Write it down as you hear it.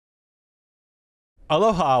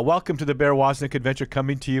Aloha, welcome to the Bear Woznick Adventure,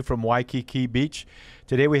 coming to you from Waikiki Beach.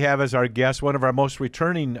 Today we have as our guest one of our most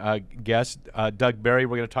returning guests, Doug Barry.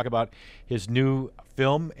 We're going to talk about his new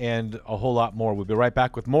film and a whole lot more. We'll be right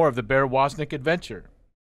back with more of the Bear Woznick Adventure.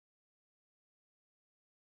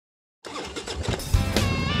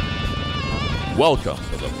 Welcome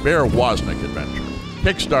to the Bear Woznick Adventure.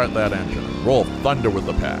 Kickstart that engine and roll thunder with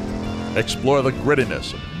the pack. Explore the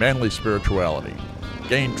grittiness of manly spirituality.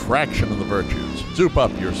 Gain traction in the virtues. Soup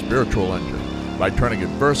up your spiritual engine by turning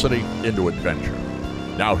adversity into adventure.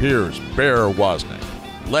 Now here's Bear Woznick.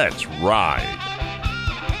 Let's ride.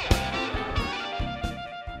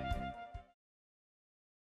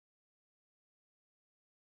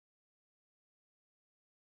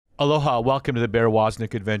 Aloha, welcome to the Bear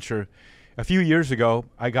Woznick Adventure. A few years ago,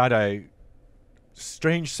 I got a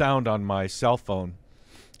strange sound on my cell phone,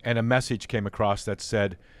 and a message came across that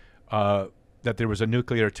said that there was a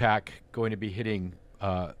nuclear attack going to be hitting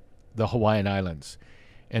the Hawaiian Islands,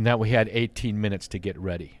 and that we had 18 minutes to get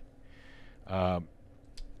ready.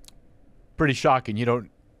 Pretty shocking. You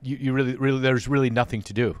really, there's really nothing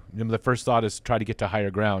to do. The first thought is try to get to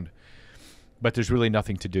higher ground, but there's really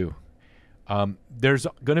nothing to do. There's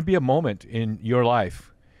going to be a moment in your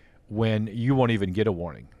life when you won't even get a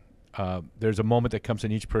warning. There's a moment that comes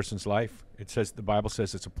in each person's life. It says, the Bible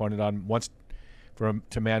says, it's appointed on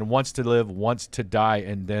to man once to live, once to die,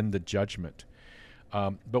 and then the judgment.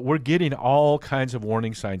 But we're getting all kinds of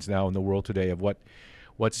warning signs now in the world today of what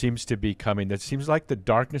seems to be coming. It seems like the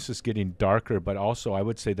darkness is getting darker, but also I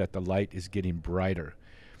would say that the light is getting brighter.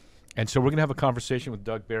 And so we're going to have a conversation with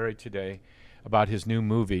Doug Barry today about his new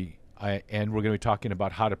movie, and we're going to be talking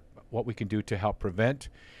about what we can do to help prevent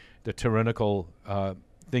the tyrannical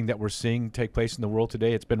thing that we're seeing take place in the world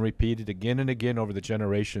today. It's been repeated again and again over the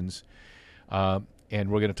generations. And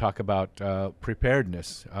we're going to talk about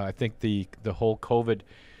preparedness. I think the whole COVID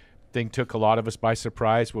thing took a lot of us by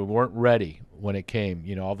surprise. We weren't ready when it came.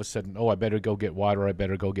 You know, all of a sudden, I better go get water. I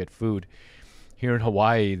better go get food. Here in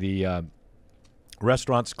Hawaii, the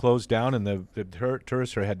restaurants closed down, and the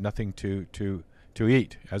tourists had nothing to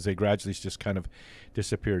eat as they gradually just kind of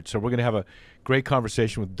disappeared. So we're going to have a great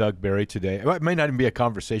conversation with Doug Barry today. It may not even be a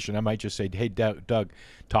conversation. I might just say, hey, Doug,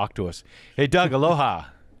 talk to us. Hey, Doug, aloha.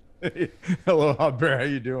 Hello, Bear. How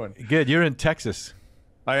you doing? Good. You're in Texas.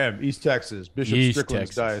 I am. East Texas, Bishop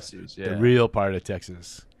Strickland's diocese. Yeah. The real part of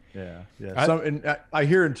Texas. Yeah. I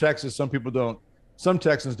hear in Texas, some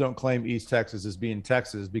Texans don't claim East Texas as being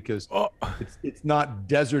Texas because it's not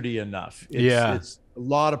deserty enough. It's a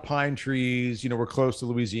lot of pine trees. You know, we're close to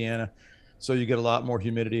Louisiana, so you get a lot more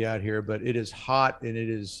humidity out here, but it is hot, and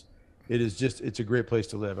it's a great place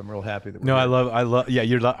to live. I'm real happy that we're here. I love. Yeah,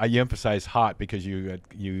 you emphasize hot because you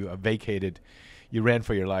vacated, you ran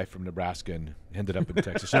for your life from Nebraska and ended up in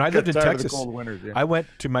Texas. I lived in Texas. Cold winters, yeah. I went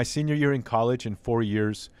to my senior year in college in 4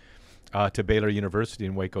 years to Baylor University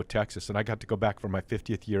in Waco, Texas, and I got to go back for my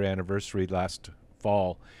 50th year anniversary last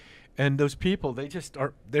fall. And those people,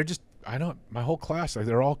 my whole class,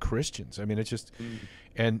 they're all Christians. I mean, it's just.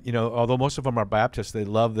 And, although most of them are Baptists, they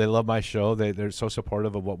love my show. They're so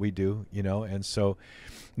supportive of what we do, And so,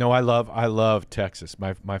 I love Texas.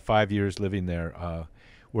 My 5 years living there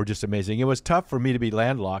were just amazing. It was tough for me to be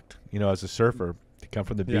landlocked, as a surfer, to come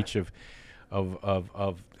from the beach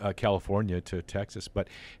of California to Texas. But,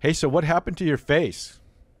 hey, so what happened to your face?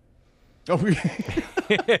 Oh,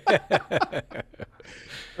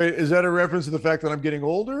 Wait, is that a reference to the fact that I'm getting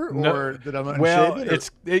older, or that I'm unshaven? Well,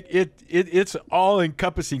 it's all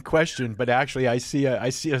encompassing question, but actually, I see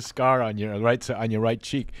a scar on your right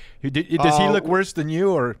cheek. Does he look worse than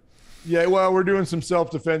you, or? Yeah, well, we're doing some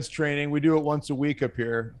self-defense training. We do it once a week up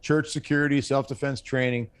here. Church security, self-defense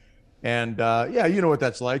training, and you know what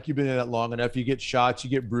that's like. You've been in that long enough. You get shots, you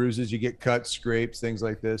get bruises, you get cuts, scrapes, things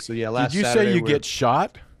like this. So yeah, Did you say you get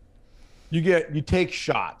shot? You take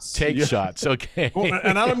shots. Shots, okay.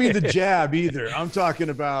 And I don't mean the jab either. I'm talking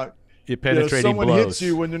about penetrating someone blows. hits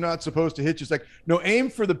you when they're not supposed to hit you. It's like, no, aim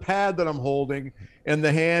for the pad that I'm holding, and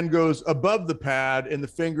the hand goes above the pad, and the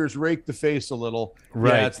fingers rake the face a little.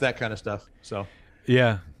 Right. Yeah, it's that kind of stuff. So.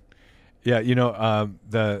 Yeah.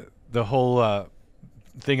 The whole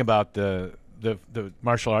thing about the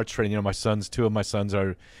martial arts training. Two of my sons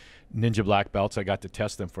are ninja black belts. I got to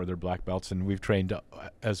test them for their black belts, and we've trained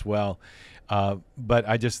as well. But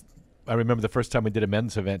I remember the first time we did a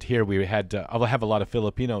men's event here, we had I'll have a lot of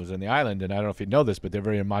Filipinos in the island, and I don't know if you know this, but they're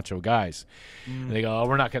very macho guys. And they go,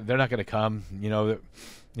 they're not going to come.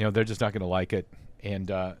 They're just not going to like it. And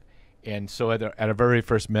And so at our very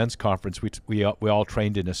first men's conference, we all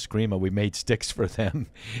trained in Eskrima. We made sticks for them,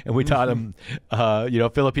 and we taught them,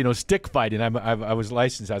 Filipino stick fighting. I was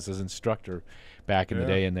licensed as an instructor back in the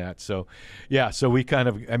day in that. So, so we kind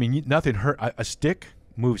of, nothing hurt. A stick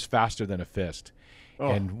moves faster than a fist. Oh.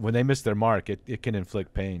 And when they miss their mark, it can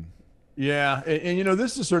inflict pain. Yeah. And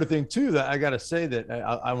this is the sort of thing, too, that I got to say that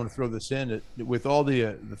I want to throw this in. With all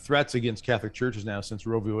the threats against Catholic churches now since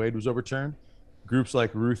Roe v. Wade was overturned, groups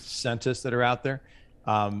like Ruth sent us that are out there,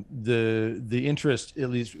 the interest, at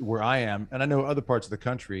least where I am, and I know other parts of the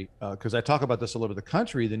country, because I talk about this all over the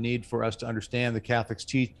country, the need for us to understand the Catholic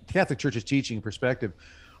Church's teaching and perspective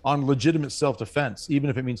on legitimate self-defense, even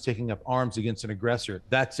if it means taking up arms against an aggressor.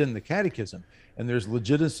 That's in the catechism, and there's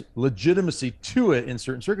legitimacy to it in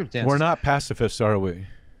certain circumstances. We're not pacifists, are we?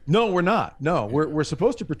 No, we're not. No, we're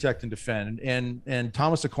supposed to protect and defend. And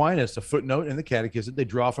Thomas Aquinas, a footnote in the catechism, they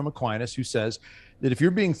draw from Aquinas, who says that if you're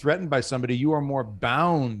being threatened by somebody, you are more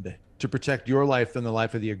bound to protect your life than the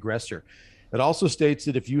life of the aggressor. It also states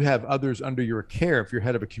that if you have others under your care, if you're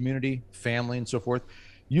head of a community, family, and so forth,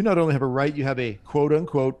 you not only have a right, you have a quote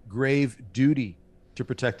unquote grave duty to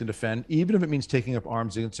protect and defend, even if it means taking up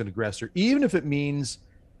arms against an aggressor, even if it means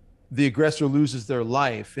the aggressor loses their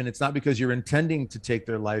life, and it's not because you're intending to take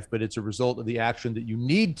their life, but it's a result of the action that you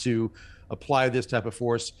need to apply this type of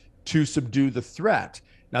force to subdue the threat.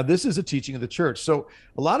 Now, this is a teaching of the church. So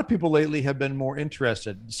a lot of people lately have been more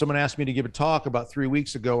interested. Someone asked me to give a talk about 3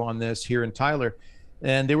 weeks ago on this here in Tyler,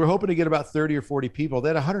 and they were hoping to get about 30 or 40 people. They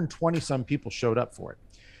had 120 some people showed up for it.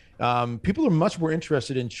 People are much more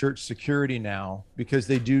interested in church security now because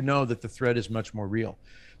they do know that the threat is much more real.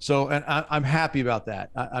 So, and I'm happy about that.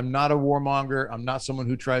 I'm not a warmonger. I'm not someone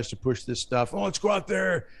who tries to push this stuff. Oh, let's go out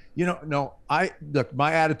there. No, look,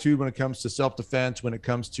 my attitude when it comes to self-defense, when it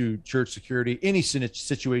comes to church security, any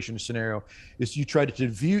situation or scenario, is you try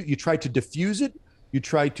to diffuse it, you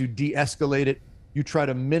try to de-escalate it, you try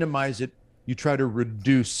to minimize it, you try to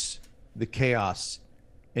reduce the chaos.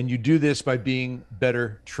 And you do this by being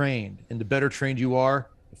better trained. And the better trained you are,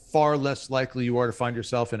 the far less likely you are to find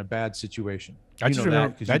yourself in a bad situation. I just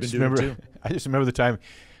remember the time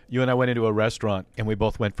you and I went into a restaurant and we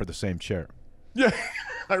both went for the same chair. Yeah,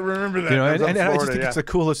 I remember that. And I just think it's the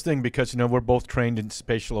coolest thing because we're both trained in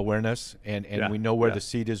spatial awareness and we know where the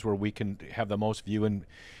seat is where we can have the most view and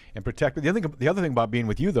protect. But the other thing about being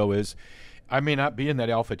with you though is, I may not be in that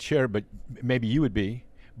alpha chair, but maybe you would be.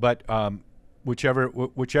 But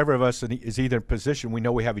whichever of us is either in position, we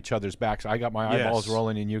know we have each other's backs. I got my eyeballs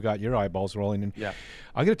rolling and you got your eyeballs rolling. And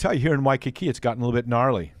I'm going to tell you, here in Waikiki, it's gotten a little bit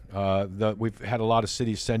gnarly. We've had a lot of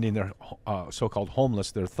cities sending their so-called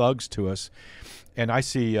homeless, their thugs, to us. And I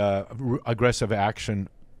see aggressive action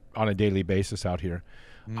on a daily basis out here.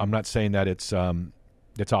 I'm not saying that it's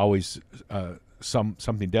always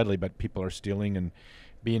something deadly, but people are stealing and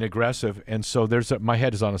being aggressive, and so my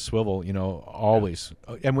head is on a swivel, always,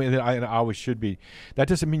 and I always should be. That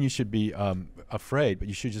doesn't mean you should be afraid, but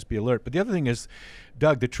you should just be alert. But the other thing is,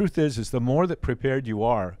 Doug, the truth is the more that prepared you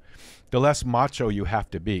are, the less macho you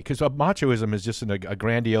have to be, because machoism is just a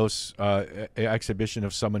grandiose exhibition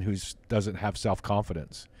of someone who doesn't have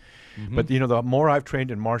self-confidence. Mm-hmm. But the more I've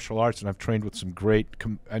trained in martial arts, and I've trained with some great,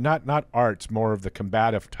 not arts, more of the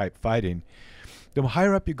combative type fighting. The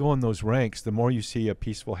higher up you go in those ranks, the more you see a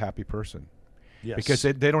peaceful, happy person. Yes. Because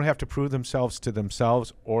they don't have to prove themselves to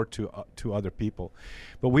themselves or to other people.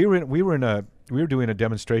 But we were doing a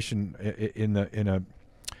demonstration in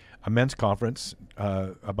a men's conference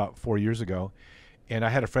about 4 years ago, and I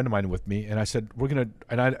had a friend of mine with me, and I said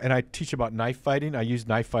I teach about knife fighting. I use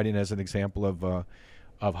knife fighting as an example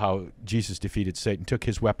of how Jesus defeated Satan, took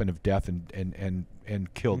his weapon of death and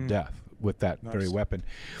killed death with that very weapon.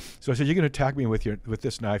 So I said, you're going to attack me with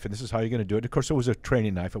this knife, and this is how you're going to do it. Of course, it was a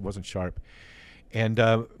training knife. It wasn't sharp. And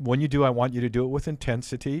when you do, I want you to do it with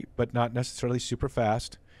intensity, but not necessarily super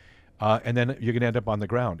fast. And then you're going to end up on the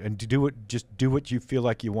ground. And just do what you feel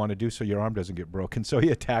like you want to do so your arm doesn't get broken. So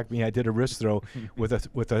he attacked me. I did a wrist throw with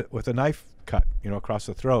a knife cut, across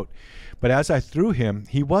the throat. But as I threw him,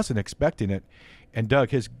 he wasn't expecting it. And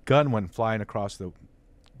Doug, his gun went flying across the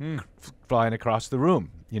room,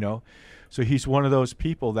 So he's one of those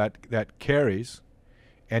people that carries,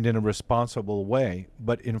 and in a responsible way.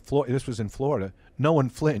 But this was in Florida. No one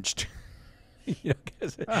flinched.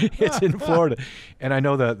 'Cause it's in Florida, and I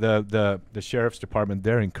know the sheriff's department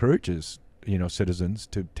there encourages citizens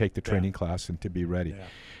to take the training class and to be ready. Yeah.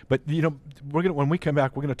 But when we come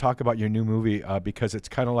back, we're gonna talk about your new movie because it's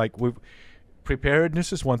kind of like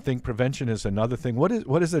preparedness is one thing, prevention is another thing. What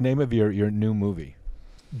is the name of your new movie?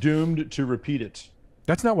 Doomed to Repeat It.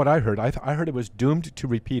 That's not what I heard. I heard it was Doomed to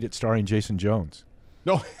Repeat It, starring Jason Jones.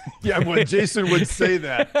 No, yeah, when Jason would say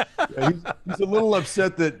that, yeah, he's a little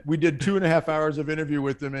upset that we did 2.5 hours of interview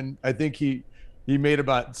with him, and I think he made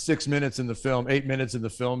about 6 minutes in the film, 8 minutes in the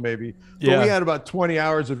film, maybe. But we had about 20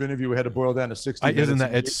 hours of interview. We had to boil down to 60 minutes. Isn't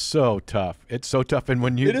that? It's so tough. It's so tough. And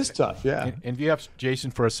when it is tough, yeah. And if you have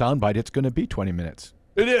Jason for a soundbite, it's going to be 20 minutes.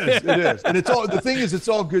 It is. And the thing is, it's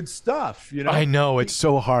all good stuff, you know? I know. It's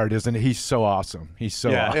so hard, isn't it? He's so awesome. He's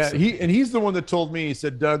so awesome. Yeah. He's the one that told me, he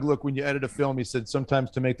said, Doug, look, when you edit a film, he said,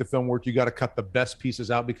 sometimes to make the film work, you got to cut the best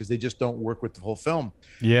pieces out because they just don't work with the whole film.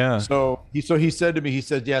 Yeah. So he said to me, he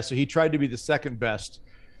said, yeah, so he tried to be the second best,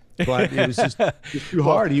 but it was just too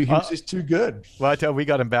hard. He was just too good. Well, I tell you, we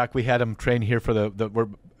got him back. We had him train here for we're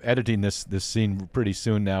editing this scene pretty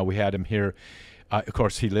soon now. We had him here. Of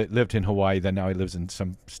course, he lived in Hawaii. Then now he lives in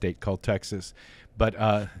some state called Texas. But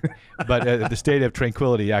the state of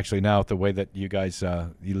tranquility, actually, now, the way that you guys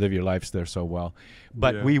you live your lives there so well.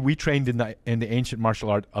 But we trained in the ancient martial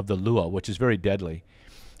art of the Lua, which is very deadly,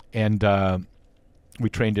 and we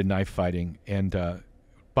trained in knife fighting. And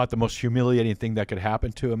about the most humiliating thing that could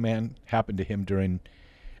happen to a man happened to him during.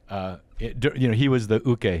 He was the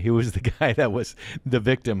uke. He was the guy that was the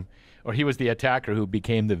victim. Or he was the attacker who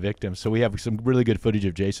became the victim. So we have some really good footage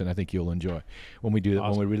of Jason I think you'll enjoy when we do that,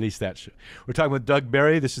 when we release that show. We're talking with Doug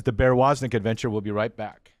Barry. This is the Bear Woznick Adventure. We'll be right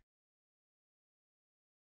back.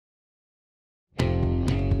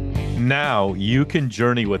 Now you can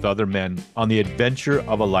journey with other men on the adventure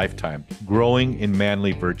of a lifetime, growing in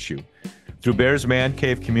manly virtue. Through Bear's Man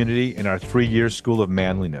Cave community and our 3-year School of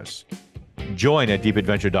Manliness. Join at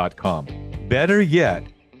deepadventure.com. Better yet,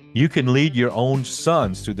 you can lead your own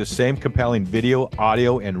sons through the same compelling video,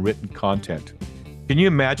 audio, and written content. Can you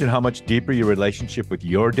imagine how much deeper your relationship with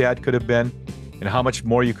your dad could have been, and how much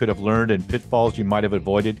more you could have learned and pitfalls you might have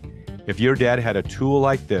avoided if your dad had a tool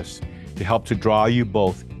like this to help to draw you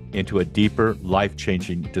both into a deeper,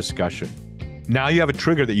 life-changing discussion? Now you have a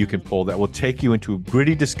trigger that you can pull that will take you into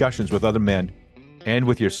gritty discussions with other men and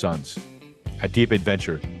with your sons at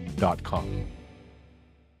deepadventure.com.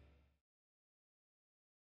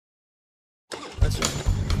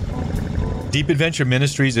 Deep Adventure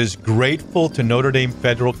Ministries is grateful to Notre Dame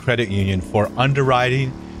Federal Credit Union for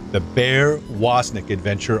underwriting the Bear Woznick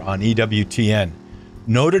Adventure on EWTN.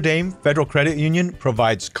 Notre Dame Federal Credit Union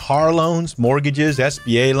provides car loans, mortgages,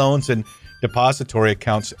 SBA loans, and depository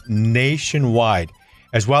accounts nationwide,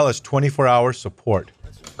 as well as 24-hour support.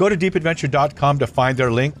 Go to deepadventure.com to find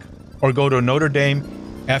their link, or go to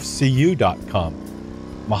NotreDameFCU.com.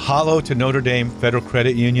 Mahalo to Notre Dame Federal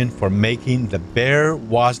Credit Union for making the Bear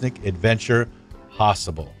Woznick Adventure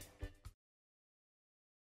possible.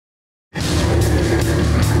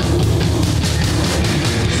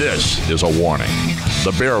 This is a warning.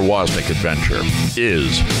 The Bear Woznick Adventure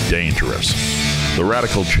is dangerous. The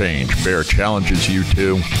radical change Bear challenges you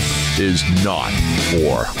to is not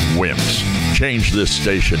for wimps. Change this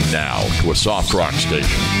station now to a soft rock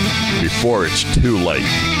station before it's too late.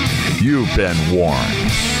 You've been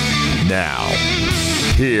warned. Now,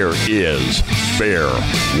 here is Bear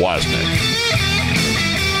Woznick.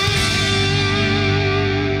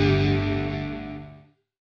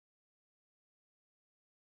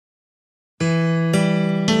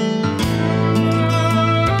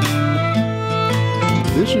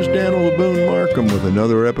 This is Daniel Boone Markham with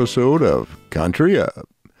another episode of Country Up.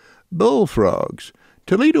 Bullfrogs.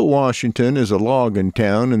 Toledo, Washington is a logging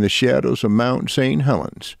town in the shadows of Mount St.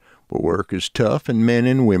 Helens, where work is tough and men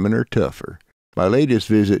and women are tougher. My latest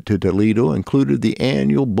visit to Toledo included the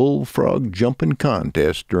annual bullfrog jumping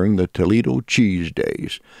contest during the Toledo Cheese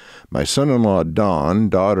Days. My son-in-law Don,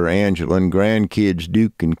 daughter Angela, and grandkids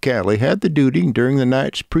Duke and Callie had the duty during the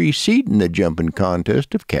nights preceding the jumping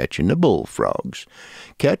contest of catching the bullfrogs.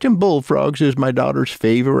 Catching bullfrogs is my daughter's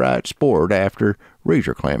favorite sport after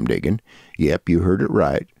razor clam digging. Yep, you heard it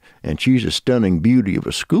right. And she's a stunning beauty of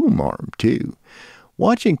a schoolmarm, too.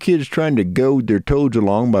 Watching kids trying to goad their toads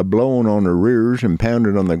along by blowing on their rears and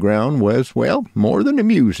pounding on the ground was, well, more than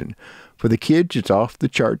amusing. For the kids, it's off the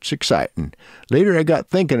charts exciting. Later, I got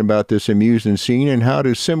thinking about this amusing scene and how it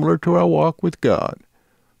is similar to our walk with God.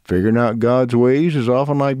 Figuring out God's ways is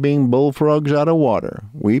often like being bullfrogs out of water.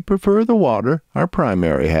 We prefer the water, our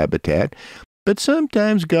primary habitat, but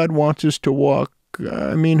sometimes God wants us to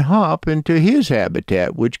hop into His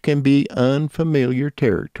habitat, which can be unfamiliar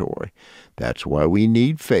territory. That's why we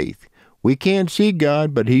need faith. We can't see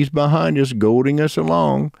God, but He's behind us, goading us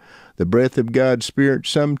along. The breath of God's Spirit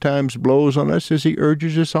sometimes blows on us as He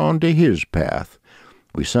urges us on to His path.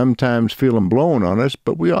 We sometimes feel Him blowing on us,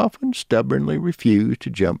 but we often stubbornly refuse to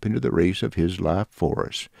jump into the race of His life for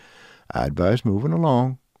us. I advise moving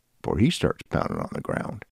along before He starts pounding on the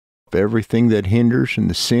ground. everything that hinders and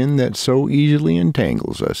the sin that so easily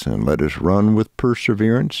entangles us, and let us run with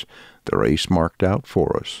perseverance the race marked out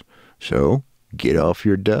for us. So, get off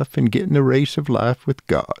your duff and get in the race of life with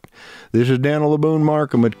God. This is Daniel Boone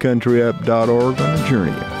Markham at countryup.org on a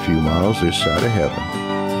journey a few miles this side of heaven.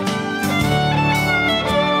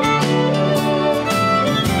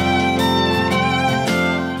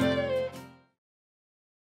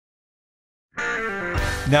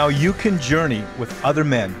 Now you can journey with other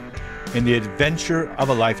men in the adventure of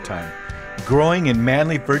a lifetime, growing in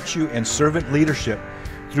manly virtue and servant leadership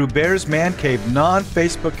through Bear's Man Cave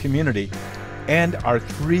non-Facebook community and our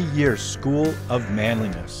 3-year School of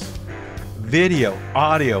Manliness. Video,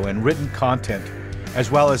 audio, and written content, as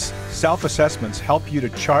well as self-assessments, help you to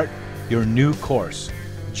chart your new course.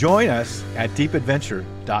 Join us at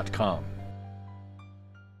deepadventure.com.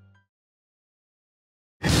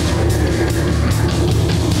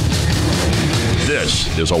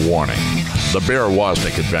 This is a warning. The Bear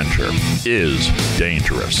Woznick adventure is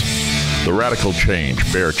dangerous. The radical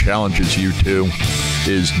change Bear challenges you to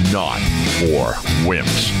is not for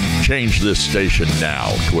wimps. Change this station now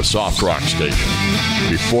to a soft rock station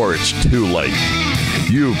before it's too late.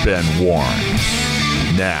 You've been warned.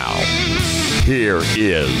 Now, here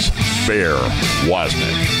is Bear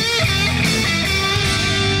Woznick.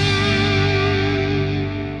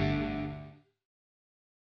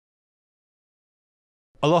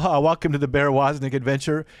 Aloha, welcome to the Bear Woznick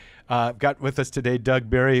Adventure. Got with us today Doug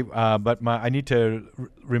Barry, but I need to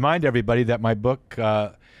remind everybody that my book,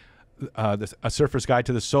 A Surfer's Guide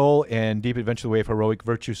to the Soul and Deep Adventure, the Way of Heroic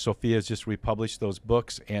Virtue, Sophia has just republished those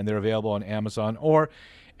books, and they're available on Amazon or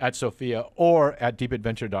at Sophia or at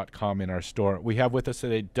deepadventure.com in our store. We have with us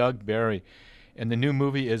today Doug Barry, and the new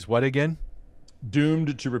movie is what again?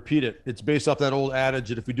 Doomed to Repeat It. It's based off that old adage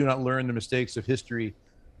that if we do not learn the mistakes of history,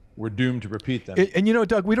 we're doomed to repeat them. And you know,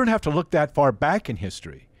 Doug, we don't have to look that far back in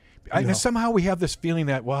history. Somehow we have this feeling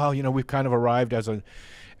that, well, you know, we've kind of arrived as a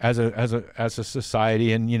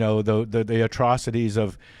society, and you know, the atrocities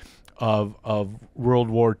of World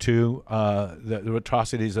War II, the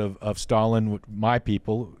atrocities of Stalin, my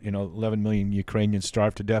people, you know, 11 million Ukrainians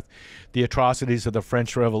starved to death, the atrocities of the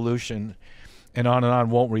French Revolution, and on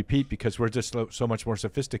won't repeat because we're just so much more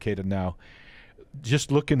sophisticated now.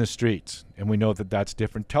 Just look in the streets, and we know that that's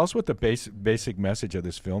different. Tell us what the basic message of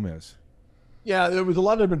this film is. Yeah, there was a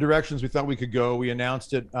lot of different directions we thought we could go. We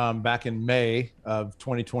announced it back in May of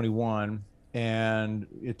 2021, and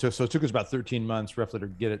it took us about 13 months roughly to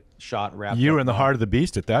get it shot and wrapped. You were in the heart of the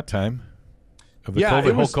beast at that time of the whole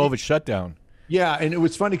COVID shutdown. Yeah, and it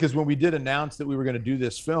was funny because when we did announce that we were going to do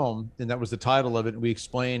this film, and that was the title of it, and we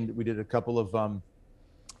explained, we did a couple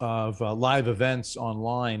of live events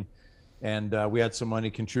online. And we had some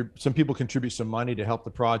money some people contribute some money to help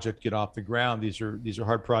the project get off the ground. These are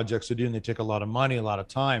hard projects to do, and they take a lot of money, a lot of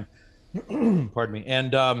time. Pardon me.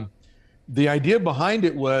 And the idea behind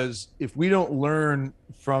it was, if we don't learn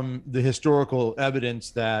from the historical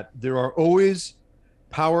evidence that there are always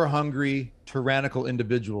power-hungry, tyrannical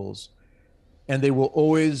individuals, and they will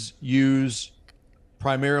always use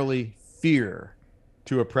primarily fear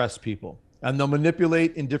to oppress people, and they'll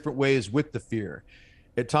manipulate in different ways with the fear.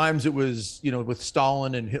 At times it was, you know, with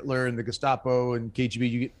Stalin and Hitler and the Gestapo and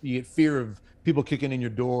KGB, you get fear of people kicking in your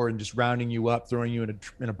door and just rounding you up, throwing you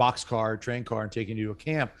in a boxcar, train car, and taking you to a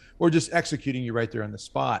camp, or just executing you right there on the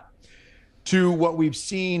spot. To what we've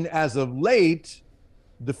seen as of late,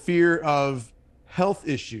 the fear of health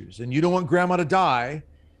issues, and you don't want grandma to die,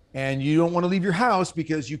 and you don't want to leave your house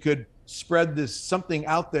because you could spread this something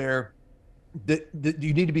out there that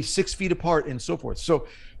you need to be 6 feet apart and so forth. So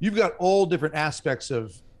you've got all different aspects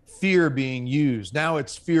of fear being used. Now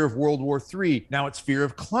it's fear of World War III. Now it's fear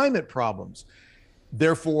of climate problems.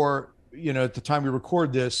 Therefore, you know, at the time we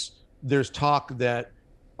record this, there's talk that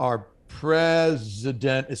our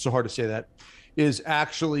president, it's so hard to say that, is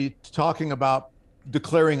actually talking about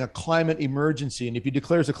declaring a climate emergency. And if he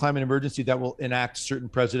declares a climate emergency, that will enact certain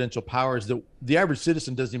presidential powers that the average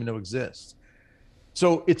citizen doesn't even know exist.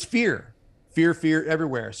 So it's fear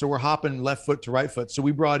everywhere. So we're hopping left foot to right foot. So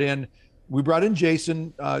we brought in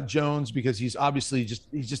Jason Jones because he's obviously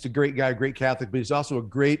just a great guy, a great Catholic, but he's also a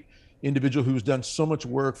great individual who's done so much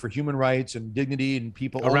work for human rights and dignity and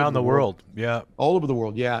people around the world. Yeah. All over the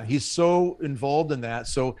world. Yeah. He's so involved in that.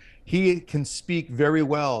 So he can speak very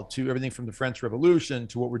well to everything from the French Revolution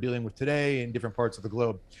to what we're dealing with today in different parts of the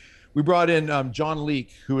globe. We brought in John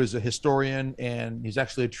Leake, who is a historian, and he's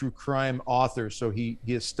actually a true crime author. So he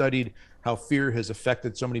has studied how fear has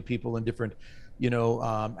affected so many people in different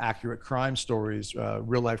accurate crime stories,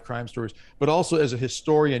 real life crime stories, but also as a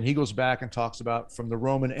historian, he goes back and talks about from the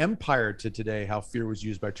Roman Empire to today, how fear was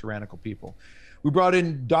used by tyrannical people. We brought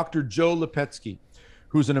in Dr. Joe Lepetsky,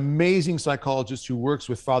 who's an amazing psychologist who works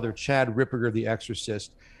with Father Chad Ripperger, the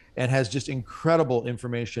exorcist, and has just incredible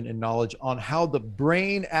information and knowledge on how the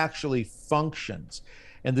brain actually functions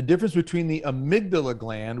and the difference between the amygdala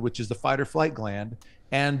gland, which is the fight or flight gland,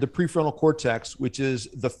 and the prefrontal cortex, which is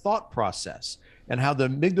the thought process, and how the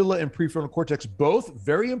amygdala and prefrontal cortex, both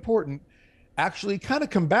very important, actually kind of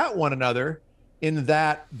combat one another in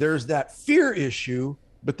that there's that fear issue,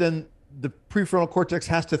 but then the prefrontal cortex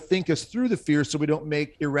has to think us through the fear so we don't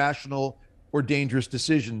make irrational or dangerous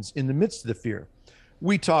decisions in the midst of the fear.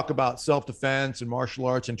 We talk about self-defense and martial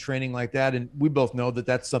arts and training like that, and we both know that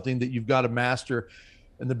that's something that you've got to master.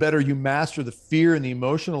 And the better you master the fear and the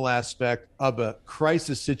emotional aspect of a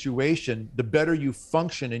crisis situation, the better you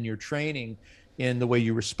function in your training in the way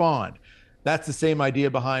you respond. That's the same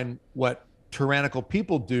idea behind what tyrannical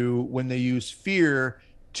people do when they use fear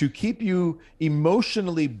to keep you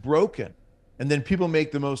emotionally broken. And then people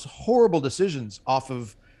make the most horrible decisions off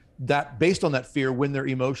of that, based on that fear, when their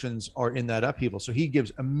emotions are in that upheaval. So he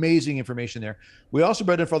gives amazing information there. We also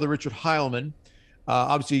brought in Father Richard Heilman,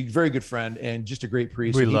 obviously very good friend and just a great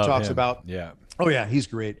priest. We he love talks him. about, yeah. Oh yeah, he's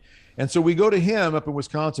great. And so we go to him up in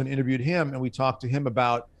Wisconsin, interviewed him, and we talked to him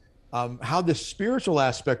about how the spiritual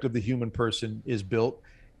aspect of the human person is built,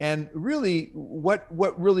 and really what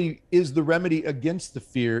really is the remedy against the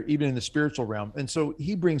fear, even in the spiritual realm. And so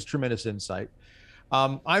he brings tremendous insight.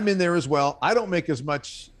 I'm in there as well. I don't make as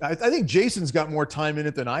much. I think Jason's got more time in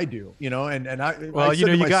it than I do, and I. Well,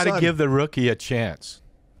 you got to give the rookie a chance.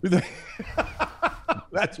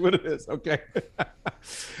 That's what it is. Okay.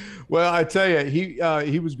 Well, I tell you,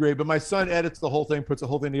 he was great, but my son edits the whole thing, puts the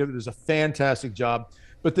whole thing together. Does a fantastic job.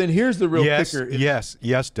 But then here's the real kicker.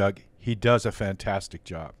 Yes, Doug. He does a fantastic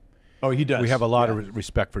job. Oh, he does. We have a lot of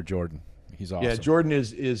respect for Jordan. He's awesome. Yeah, Jordan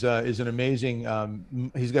is an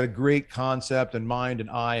amazing. He's got a great concept and mind and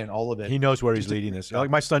eye and all of it. He knows where he's leading this. Like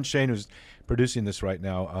my son Shane, who's producing this right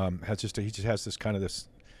now, he just has this kind of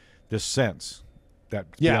this sense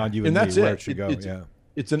that beyond you and that's me, where it. it should go.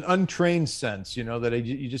 It's an untrained sense, that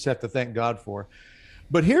you just have to thank God for.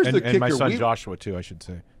 But here's the kicker. And my son Joshua too, I should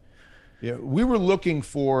say. Yeah, we were looking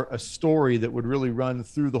for a story that would really run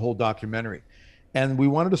through the whole documentary, and we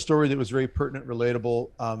wanted a story that was very pertinent, relatable,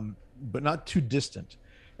 but not too distant.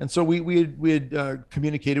 And so we had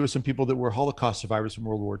communicated with some people that were Holocaust survivors from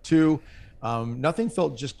World War II. Nothing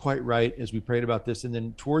felt just quite right as we prayed about this. And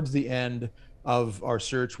then towards the end of our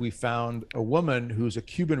search, we found a woman who's a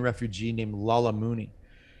Cuban refugee named Lala Mooney.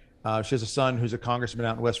 She has a son who's a congressman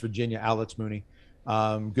out in West Virginia, Alex Mooney,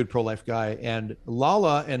 good pro-life guy. And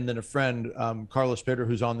Lala and then a friend, Carlos Pedro,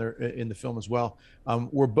 who's on there in the film as well,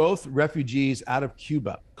 were both refugees out of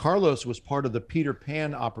Cuba. Carlos was part of the Peter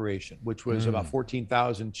Pan operation, which was about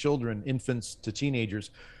 14,000 children, infants to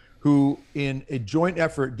teenagers, who in a joint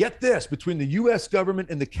effort, get this, between the U.S.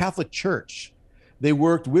 government and the Catholic Church, they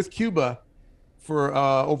worked with Cuba for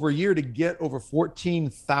over a year to get over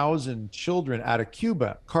 14,000 children out of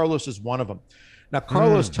Cuba. Carlos is one of them. Now,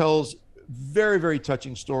 Carlos tells very, very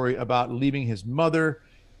touching story about leaving his mother.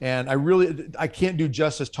 And I can't do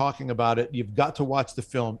justice talking about it. You've got to watch the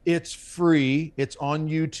film. It's free. It's on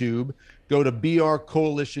YouTube. Go to BR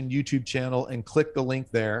Coalition YouTube channel and click the link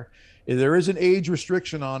there. There is an age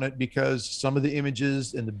restriction on it because some of the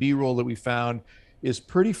images and the B-roll that we found is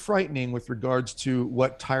pretty frightening with regards to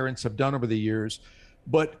what tyrants have done over the years.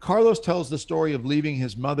 But Carlos tells the story of leaving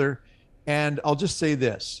his mother. And I'll just say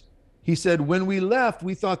this. He said, when we left,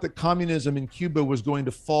 we thought that communism in Cuba was going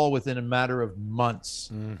to fall within a matter of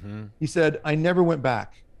months. He said, I never went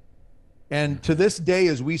back. And to this day,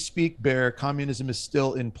 as we speak, Bear, communism is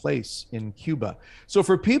still in place in Cuba. So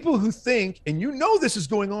for people who think, and this is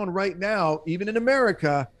going on right now, even in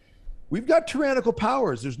America, we've got tyrannical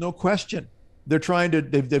powers. There's no question. They're trying to,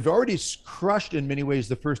 they've already crushed in many ways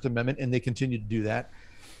the First Amendment, and they continue to do that.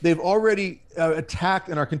 They've already attacked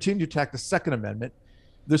and are continuing to attack the Second Amendment.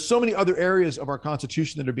 There's so many other areas of our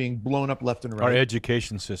Constitution that are being blown up left and right. Our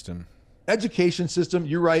education system. Education system,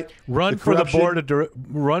 you're right. Run for the board,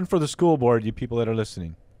 run for the school board, you people that are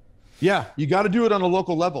listening. Yeah, you got to do it on a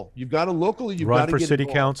local level. You've got to locally, you've got to get run for city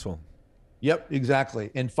involved. council. Yep,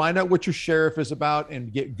 exactly. And find out what your sheriff is about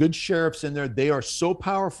and get good sheriffs in there. They are so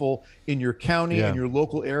powerful in your county and your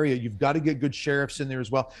local area. You've got to get good sheriffs in there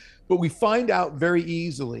as well. But we find out very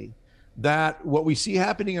easily that what we see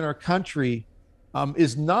happening in our country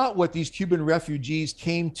is not what these Cuban refugees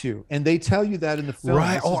came to. And they tell you that in the film.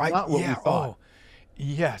 Right. This is not what we thought.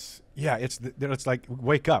 Yes. Yeah, it's like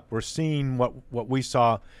wake up. We're seeing what we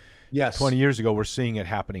saw 20 years ago. We're seeing it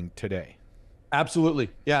happening today. Absolutely.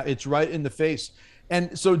 Yeah, it's right in the face.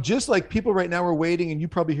 And so just like people right now are waiting, and you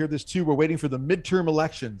probably hear this too, we're waiting for the midterm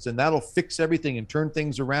elections, and that'll fix everything and turn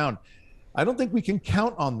things around. I don't think we can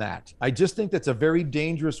count on that. I just think that's a very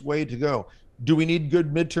dangerous way to go. Do we need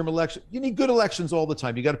good midterm elections? You need good elections all the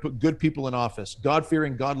time. You got to put good people in office,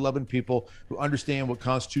 God-fearing, God-loving people who understand what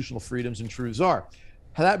constitutional freedoms and truths are.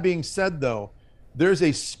 That being said, though, there's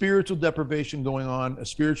a spiritual deprivation going on, a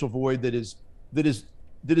spiritual void that is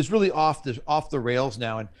really off the rails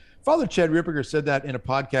now. And Father Chad Ripperger said that in a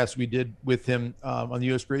podcast we did with him on the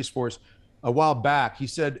U.S. Grace Force a while back. He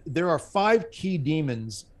said there are 5 key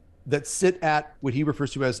demons that sit at what he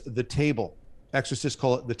refers to as the table. Exorcists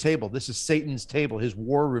call it the table. This is Satan's table, his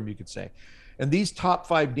war room, you could say. And these top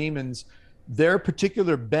 5 demons, their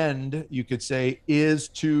particular bend, you could say, is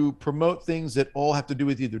to promote things that all have to do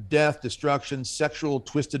with either death, destruction, sexual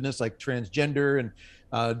twistedness, like transgender and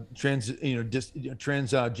transgender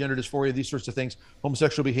dysphoria, these sorts of things,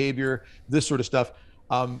 homosexual behavior, this sort of stuff,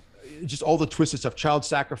 just all the twisted stuff, child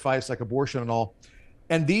sacrifice, like abortion and all.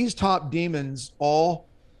 And these top demons, all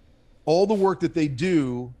the work that they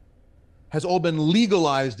do has all been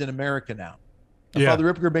legalized in America now. And Father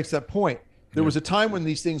Ripperger makes that point. There was a time when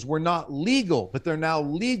these things were not legal, but they're now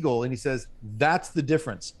legal. And he says, that's the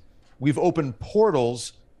difference. We've opened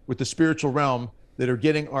portals with the spiritual realm that are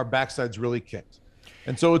getting our backsides really kicked.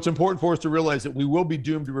 And so it's important for us to realize that we will be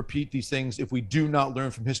doomed to repeat these things if we do not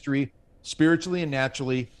learn from history spiritually and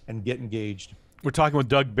naturally and get engaged. We're talking with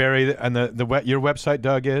Doug Barry, and your website,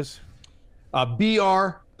 Doug, is?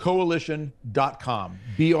 brcoalition.com.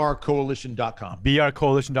 brcoalition.com.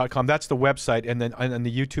 brcoalition.com. That's the website. And then on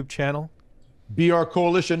the YouTube channel? BR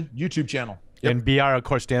Coalition YouTube channel. Yep. And BR, of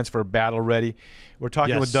course, stands for Battle Ready. We're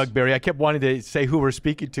talking with Doug Barry. I kept wanting to say who we're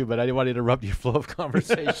speaking to, but I didn't want to interrupt your flow of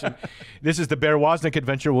conversation. This is the Bear Woznick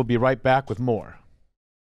Adventure. We'll be right back with more.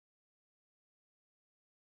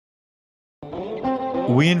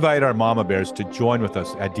 We invite our mama bears to join with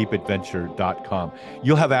us at deepadventure.com.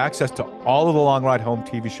 You'll have access to all of the Long Ride Home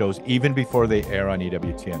TV shows even before they air on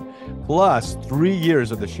EWTN, plus 3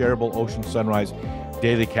 years of the shareable Ocean Sunrise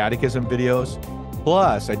Daily Catechism videos,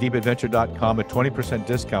 plus at deepadventure.com a 20%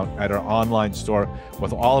 discount at our online store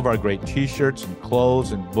with all of our great t-shirts and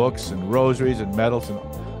clothes and books and rosaries and medals and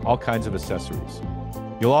all kinds of accessories.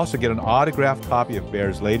 You'll also get an autographed copy of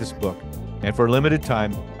Bear's latest book, and for a limited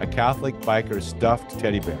time, a Catholic biker stuffed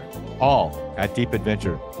teddy bear, all at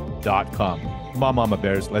deepadventure.com. Come on, Mama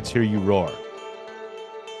Bears, let's hear you roar.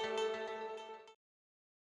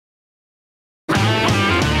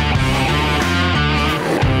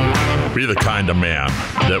 Be the kind of man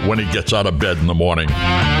that when he gets out of bed in the morning,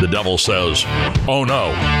 the devil says, oh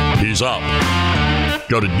no, he's up.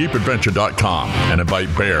 Go to deepadventure.com and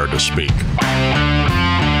invite Bear to speak.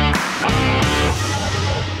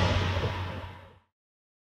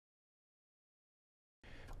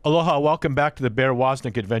 Aloha, welcome back to the Bear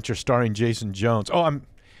Woznick Adventure starring Jason Jones. Oh, I'm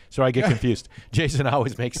sorry, I get confused. Jason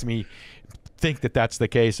always makes me think that that's the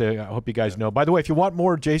case. I hope you guys know. By the way, if you want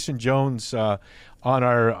more Jason Jones on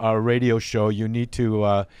our radio show, you need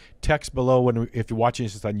to text below if you're watching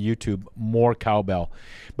this on YouTube, more cowbell.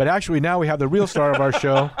 But actually now we have the real star of our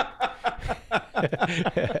show.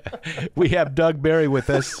 We have Doug Barry with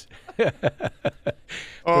us.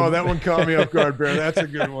 Oh, that one caught me off guard, Bear. That's a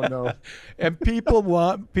good one, though. And people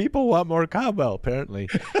want more cowbell. Apparently,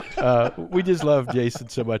 we just love Jason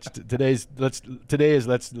so much. Today is let's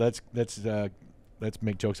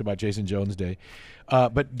make jokes about Jason Jones Day.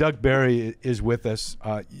 But Doug Barry is with us.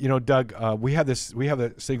 Doug, we have a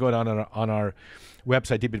thing going on our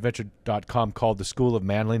website, deepadventure.com, called the School of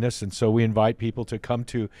Manliness. And so we invite people to come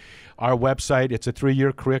to our website. It's a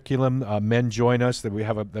 3-year curriculum. Men join us. That we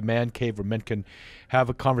have the man cave where men can have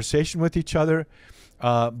a conversation with each other.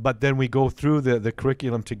 But then we go through the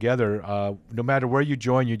curriculum together. No matter where you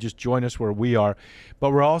join, you just join us where we are.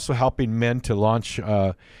 But we're also helping men to launch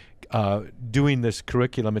doing this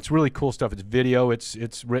curriculum. It's really cool stuff. It's video.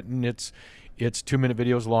 It's written. It's 2-minute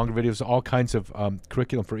videos, longer videos, all kinds of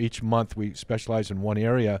curriculum for each month. We specialize in one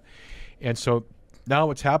area. And so now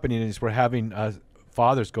what's happening is we're having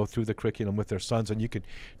fathers go through the curriculum with their sons, and you can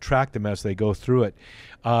track them as they go through it.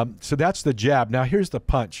 So that's the jab. Now here's the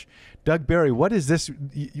punch. Doug Barry, what is this?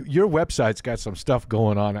 Your website's got some stuff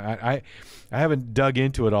going on. I haven't dug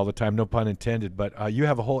into it all the time, no pun intended, but you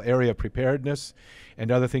have a whole area of preparedness and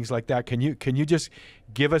other things like that. Can you just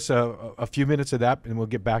give us a few minutes of that, and we'll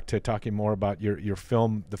get back to talking more about your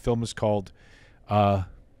film. The film is called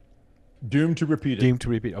Doomed to repeat it. Doomed to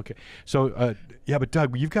repeat. Okay. So, yeah, but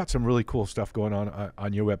Doug, you've got some really cool stuff going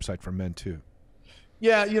on your website for men too.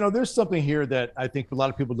 Yeah, there's something here that I think a lot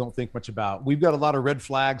of people don't think much about. We've got a lot of red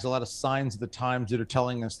flags, a lot of signs of the times that are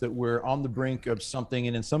telling us that we're on the brink of something,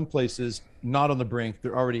 and in some places, not on the brink.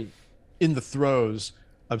 They're already in the throes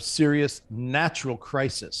of serious natural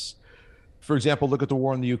crisis. For example, look at the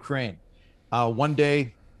war in the Ukraine. One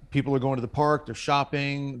day, people are going to the park, they're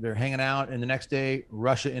shopping, they're hanging out, and the next day,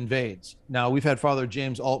 Russia invades. Now, we've had Father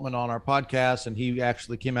James Altman on our podcast, and he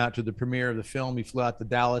actually came out to the premiere of the film. He flew out to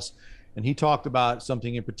Dallas, and he talked about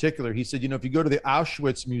something in particular. He said, if you go to the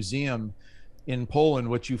Auschwitz Museum in Poland,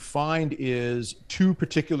 what you find is two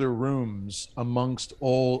particular rooms amongst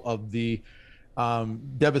all of the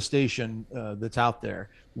devastation that's out there.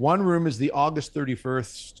 One room is the August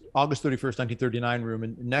 31st, 1939 room,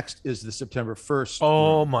 and next is the September 1st.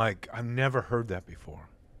 Oh room. I've never heard that before.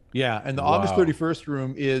 Yeah, and the August 31st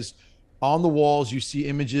room is on the walls. You see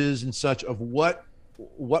images and such of what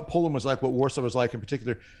Poland was like, what Warsaw was like in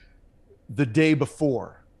particular, the day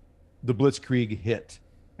before the Blitzkrieg hit.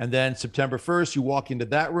 And then September 1st, you walk into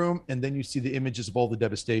that room, and then you see the images of all the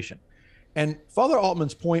devastation. And Father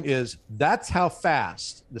Altman's point is that's how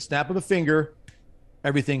fast, the snap of a finger,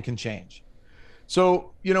 everything can change.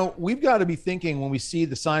 So, we've got to be thinking when we see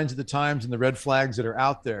the signs of the times and the red flags that are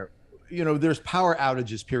out there, there's power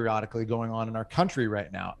outages periodically going on in our country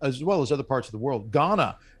right now, as well as other parts of the world.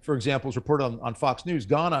 Ghana, for example, is reported on Fox News.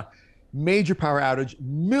 Ghana, major power outage,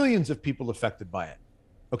 millions of people affected by it.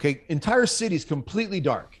 Okay, entire cities completely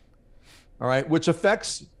dark. All right, which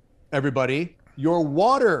affects everybody. Your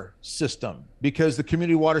water system, because the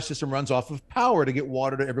community water system runs off of power to get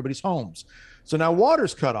water to everybody's homes. So now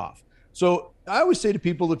water's cut off. So I always say to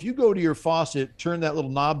people, if you go to your faucet, turn that little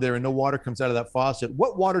knob there and no water comes out of that faucet,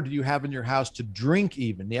 what water do you have in your house to drink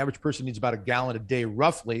even? The average person needs about a gallon a day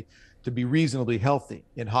roughly to be reasonably healthy.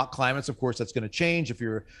 In hot climates, of course, that's going to change. If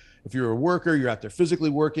you're a worker, you're out there physically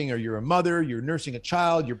working, or you're a mother, you're nursing a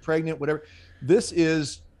child, you're pregnant, whatever. This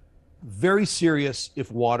is very serious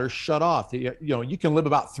if water's shut off. You can live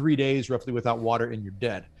about 3 days roughly without water and you're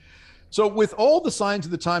dead. So with all the signs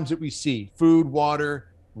of the times that we see, food, water,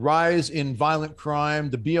 rise in violent crime,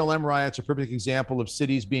 the BLM riots are a perfect example of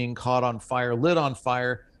cities being caught on fire, lit on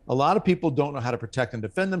fire. A lot of people don't know how to protect and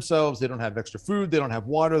defend themselves. They don't have extra food. They don't have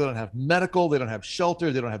water. They don't have medical. They don't have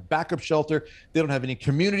shelter. They don't have backup shelter. They don't have any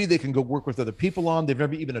community they can go work with other people on. They've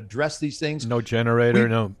never even addressed these things. No generator,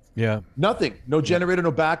 Nothing. No generator,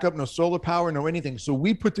 no backup, no solar power, no anything. So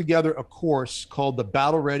we put together a course called the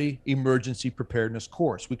Battle Ready Emergency Preparedness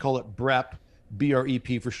Course. We call it BREP,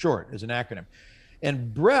 B-R-E-P for short, as an acronym.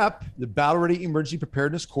 And BREP, the Battle Ready Emergency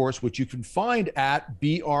Preparedness Course, which you can find at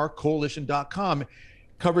brcoalition.com,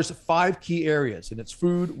 covers 5 key areas, and it's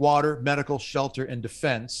food, water, medical, shelter, and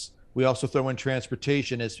defense. We also throw in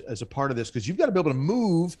transportation as a part of this, because you've got to be able to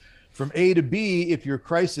move from A to B if your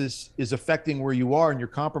crisis is affecting where you are and you're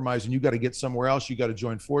compromised and you've got to get somewhere else. You got to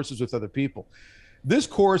join forces with other people. This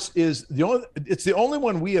course is it's the only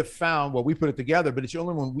one we have found. Well, we put it together, but it's the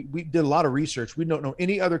only one. We did a lot of research. We don't know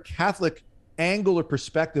any other Catholic angle or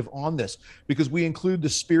perspective on this, because we include the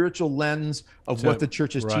spiritual lens of what the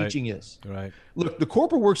church's teaching is. Right. Look, the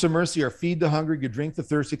corporate works of mercy are feed the hungry, you drink the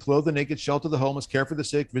thirsty, clothe the naked, shelter the homeless, care for the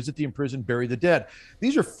sick, visit the imprisoned, bury the dead.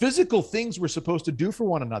 These are physical things we're supposed to do for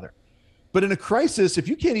one another. But in a crisis, if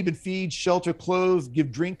you can't even feed, shelter, clothe,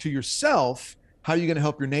 give drink to yourself, how are you going to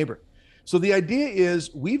help your neighbor? So the idea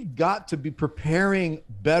is we've got to be preparing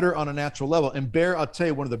better on a natural level. And Bear, I'll tell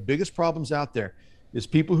you, one of the biggest problems out there is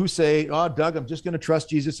people who say, "Oh, Doug, I'm just going to trust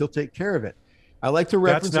Jesus; He'll take care of it." I like to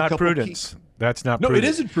reference that's not prudence. That's not. No, prudence. it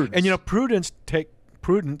isn't prudence. And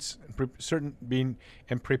prudence, certain being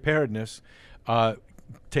and preparedness,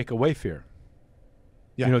 take away fear.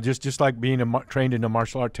 Yeah. Just like being trained in a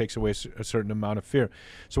martial art takes away a certain amount of fear.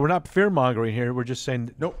 So we're not fear mongering here. We're just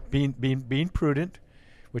saying, being prudent,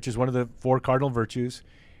 which is one of the 4 cardinal virtues,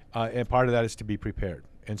 and part of that is to be prepared.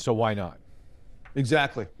 And so why not?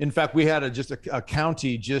 Exactly. In fact, we had a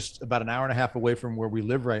county just about an hour and a half away from where we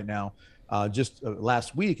live right now.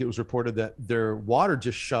 Last week, it was reported that their water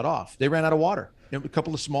just shut off. They ran out of water. A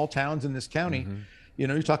couple of small towns in this county,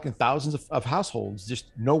 you're talking thousands of households, just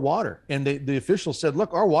no water. And the officials said,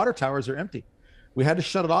 look, our water towers are empty. We had to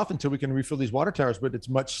shut it off until we can refill these water towers, but it's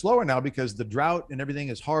much slower now because the drought and everything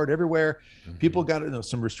is hard everywhere. People got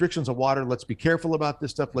some restrictions on water. Let's be careful about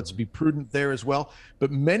this stuff. Let's be prudent there as well.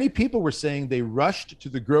 But many people were saying they rushed to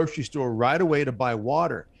the grocery store right away to buy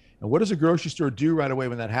water. And what does a grocery store do right away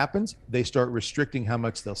when that happens? They start restricting how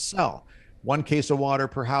much they'll sell. 1 case of water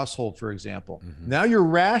per household, for example. Now you're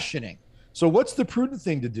rationing. So what's the prudent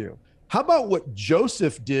thing to do? How about what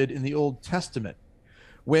Joseph did in the Old Testament?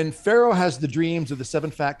 When Pharaoh has the dreams of the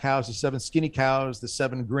 7 fat cows, the 7 skinny cows, the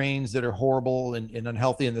 7 grains that are horrible and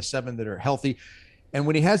unhealthy, and the 7 that are healthy. And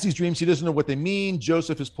when he has these dreams, he doesn't know what they mean.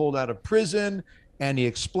 Joseph is pulled out of prison, and he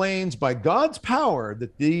explains by God's power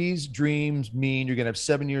that these dreams mean you're going to have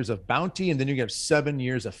 7 years of bounty, and then you're going to have 7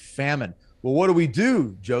 years of famine. Well, what do we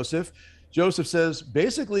do, Joseph? Joseph says,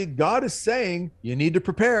 basically, God is saying you need to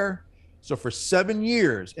prepare. So for 7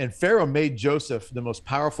 years, and Pharaoh made Joseph the most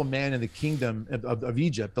powerful man in the kingdom of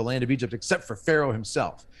Egypt, the land of Egypt, except for Pharaoh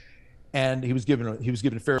himself. And he was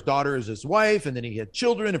given Pharaoh's daughter as his wife, and then he had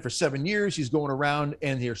children. And for 7 years, he's going around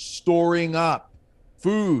and they're storing up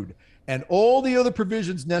food and all the other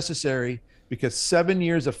provisions necessary, because 7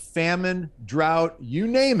 years of famine, drought, you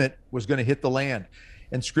name it, was going to hit the land.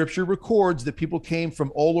 And scripture records that people came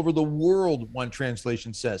from all over the world, one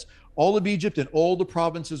translation says. All of Egypt and all the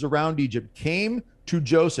provinces around Egypt came to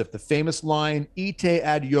Joseph. The famous line, ite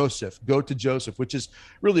ad Yosef, go to Joseph, which is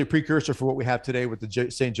really a precursor for what we have today with the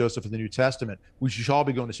St. Joseph in the New Testament. We should all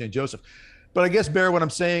be going to St. Joseph. But I guess, Bear, what I'm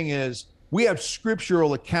saying is we have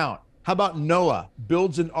scriptural account. How about Noah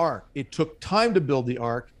builds an ark? It took time to build the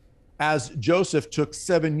ark, as Joseph took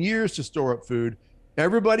 7 years to store up food.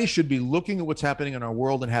 Everybody should be looking at what's happening in our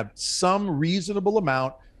world and have some reasonable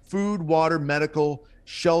amount: food, water, medical,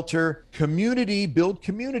 shelter, community, build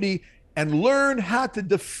community, and learn how to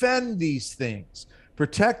defend these things.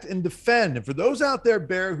 Protect and defend. And for those out there,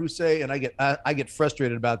 Bear, who say, and I get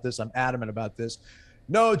frustrated about this, I'm adamant about this,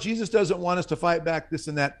 no, Jesus doesn't want us to fight back, this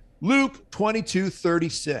and that. Luke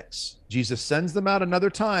 22:36. Jesus sends them out another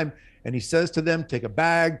time, and he says to them, take a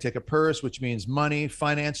bag, take a purse, which means money,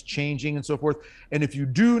 finance, changing, and so forth. And if you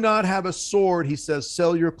do not have a sword, he says,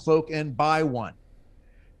 sell your cloak and buy one.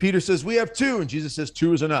 Peter says, we have 2. And Jesus says,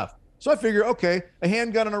 2 is enough. So I figure, okay, a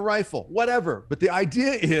handgun and a rifle, whatever. But the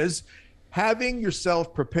idea is having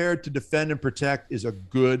yourself prepared to defend and protect is a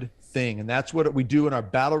good thing. And that's what we do in our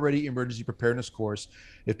Battle Ready Emergency Preparedness course.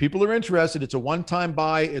 If people are interested, it's a one-time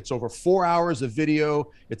buy. It's over 4 hours of video.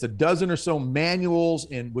 It's a dozen or so manuals.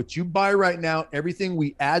 And what you buy right now, everything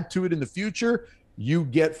we add to it in the future, you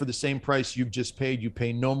get for the same price you've just paid. You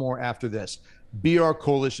pay no more after this.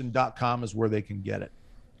 brcoalition.com is where they can get it.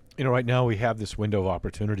 You know, right now we have this window of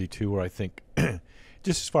opportunity too, where I think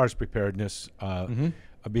just as far as preparedness, having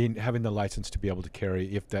the license to be able to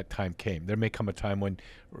carry if that time came. There may come a time when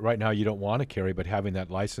right now you don't want to carry, but having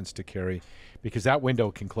that license to carry, because that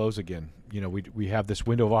window can close again. You know, we have this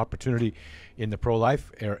window of opportunity in the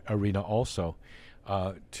pro-life arena also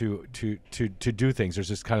to do things. There's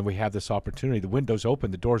this kind of, we have this opportunity. The window's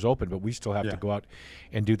open, the door's open, but we still have to go out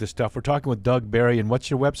and do the stuff. We're talking with Doug Barry, and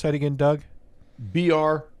what's your website again, Doug?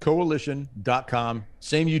 brcoalition.com.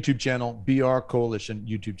 Same YouTube channel, BR Coalition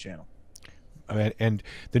YouTube channel. And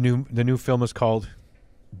the new film is called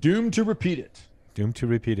Doomed to Repeat It. Doomed to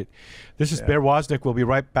Repeat It. This is Bear Woznick. We'll be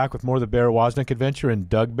right back with more of the Bear Woznick Adventure and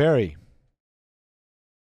Doug Barry.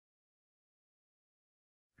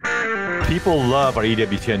 People love our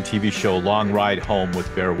EWTN TV show, Long Ride Home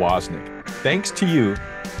with Bear Woznick. Thanks to you,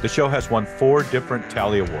 the show has won 4 different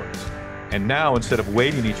Tally Awards. And now, instead of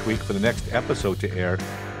waiting each week for the next episode to air,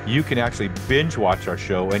 you can actually binge watch our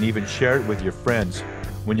show and even share it with your friends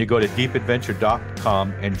when you go to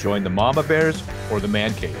deepadventure.com and join the Mama Bears or the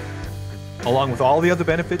Man Cave. Along with all the other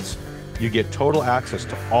benefits, you get total access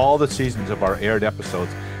to all the seasons of our aired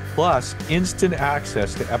episodes, plus instant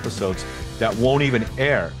access to episodes that won't even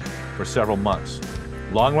air for several months.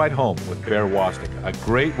 Long Ride Home with Bear Woznick, a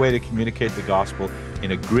great way to communicate the gospel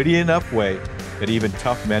in a gritty enough way that even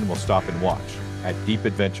tough men will stop and watch at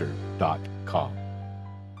deepadventure.com.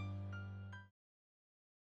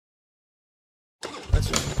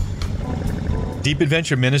 Deep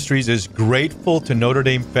Adventure Ministries is grateful to Notre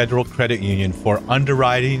Dame Federal Credit Union for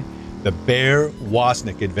underwriting the Bear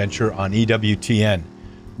Woznick Adventure on EWTN.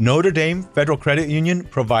 Notre Dame Federal Credit Union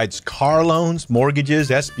provides car loans, mortgages,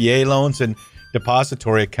 SBA loans, and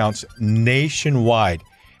depository accounts nationwide,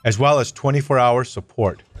 as well as 24-hour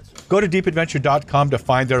support. Go to deepadventure.com to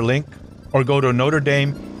find their link, or go to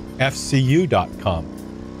NotreDameFCU.com.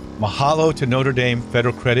 Mahalo to Notre Dame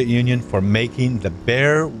Federal Credit Union for making the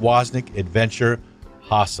Bear Woznick Adventure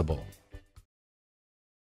possible.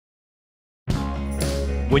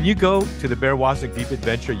 When you go to the Bear Woznick Deep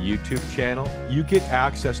Adventure YouTube channel, you get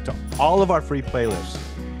access to all of our free playlists,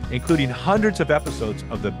 including hundreds of episodes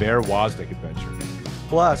of the Bear Woznick Adventure,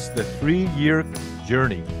 plus the 3-year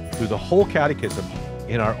journey through the whole catechism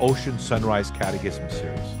in our Ocean Sunrise Catechism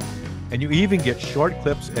series. And you even get short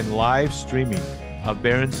clips and live streaming of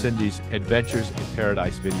Bear and Cindy's Adventures in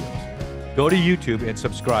Paradise videos. Go to YouTube and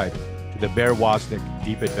subscribe to the Bear Woznick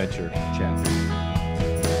Deep Adventure channel.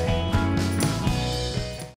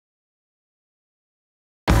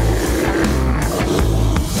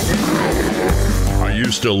 Are you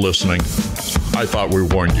still listening? I thought we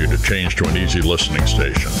warned you to change to an easy listening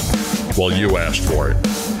station. Well, you asked for it.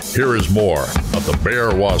 Here is more of the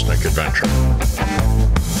Bear Woznick Adventure.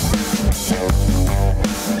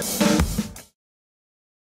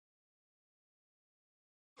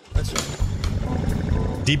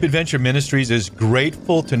 Deep Adventure Ministries is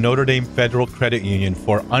grateful to Notre Dame Federal Credit Union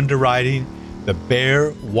for underwriting the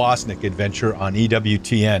Bear Woznick Adventure on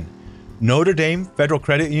EWTN. Notre Dame Federal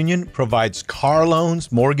Credit Union provides car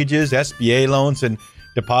loans, mortgages, SBA loans, and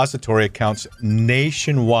depository accounts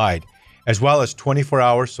nationwide, as well as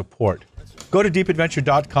 24-hour support. Go to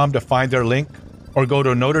deepadventure.com to find their link, or go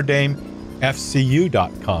to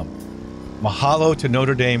NotreDameFCU.com. Mahalo to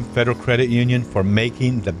Notre Dame Federal Credit Union for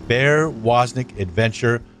making the Bear Woznick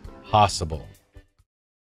Adventure possible.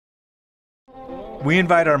 We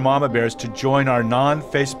invite our mama bears to join our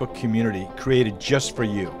non-Facebook community created just for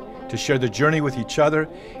you, to share the journey with each other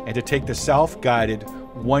and to take the self-guided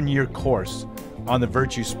one-year course on the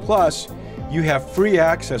Virtues. Plus, you have free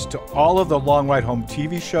access to all of the Long Ride Home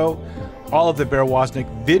TV show, all of the Bear Woznick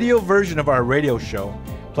video version of our radio show,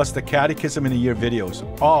 plus the Catechism in a Year videos,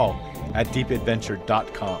 all at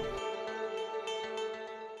deepadventure.com.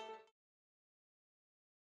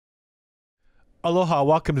 Aloha,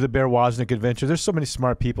 welcome to the Bear Woznick Adventure. There's so many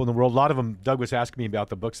smart people in the world. A lot of them, Doug was asking me about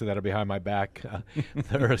the books that are behind my back.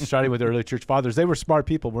 They're starting with the early church fathers. They were smart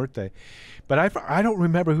people, weren't they? But I don't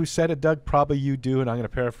remember who said it, Doug. Probably you do, and I'm going to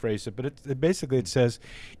paraphrase it. But basically it says,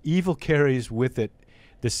 evil carries with it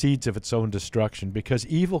the seeds of its own destruction, because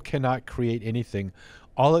evil cannot create anything.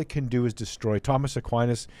 All it can do is destroy. Thomas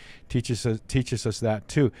Aquinas teaches us that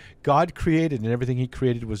too. God created, and everything he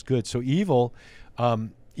created was good. So evil,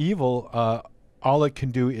 all it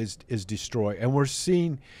can do is destroy. And we're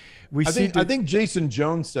seeing, I think Jason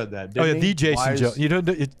Jones said that. Oh yeah, the Jason Jones. You know,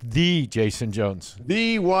 it's the Jason Jones.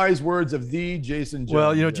 The wise words of the Jason Jones.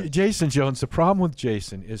 Well, you know, Jason Jones. The problem with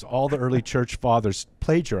Jason is all the early church fathers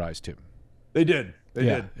plagiarized him. They did. They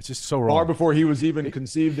did. It's just so wrong. Far before he was even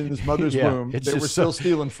conceived in his mother's womb, they were still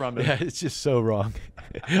stealing from him. Yeah, it's just so wrong.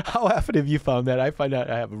 How often have you found that? I find out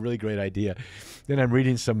I have a really great idea. Then I'm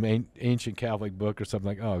reading some ancient Catholic book or something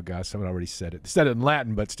like, oh gosh, someone already said it. They said it in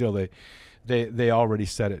Latin, but still they already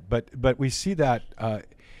said it. But we see that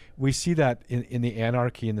in the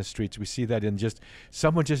anarchy in the streets. We see that in just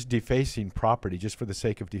someone just defacing property just for the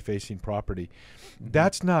sake of defacing property.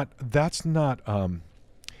 Mm-hmm.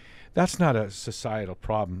 That's not a societal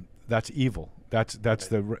problem. That's evil. That's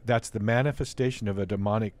the manifestation of a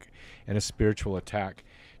demonic and a spiritual attack.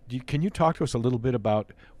 Can you talk to us a little bit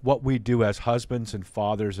about what we do as husbands and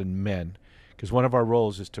fathers and men? Because one of our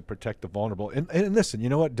roles is to protect the vulnerable. And listen, you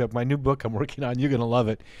know what, Doug, my new book I'm working on, you're going to love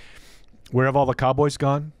it. Where Have All the Cowboys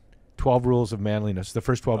Gone? 12 Rules of Manliness. The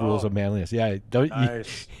first 12 rules of manliness. Yeah,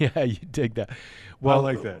 nice. You dig that. Well, I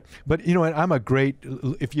like that. But you know what? I'm a great.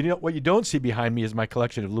 If you know what you don't see behind me is my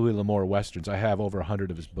collection of Louis L'Amour westerns. I have over 100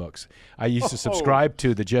 of his books. I used to subscribe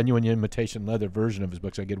to the Genuine Imitation Leather version of his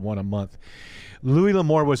books. I get one a month. Louis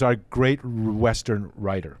L'Amour was our great western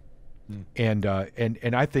writer. And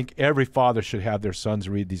I think every father should have their sons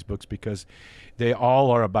read these books because they all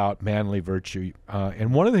are about manly virtue.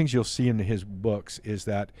 And one of the things you'll see in his books is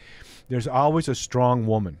that there's always a strong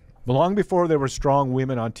woman. Long before there were strong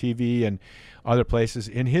women on TV and other places,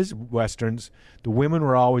 in his westerns, the women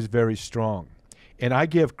were always very strong. And I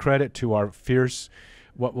give credit to our fierce,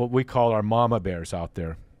 what we call our mama bears out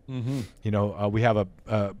there. Mm-hmm. You know, we have a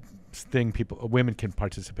thing women can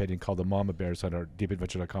participate in called the Mama Bears on our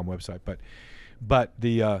deepadventure.com website. But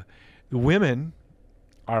the women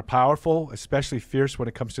are powerful, especially fierce when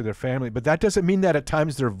it comes to their family. But that doesn't mean that at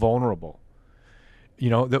times they're vulnerable. You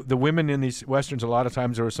know, the women in these westerns, a lot of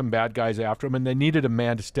times there were some bad guys after them, and they needed a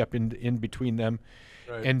man to step in between them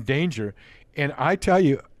and danger. And I tell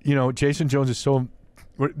you, you know, Jason Jones is so.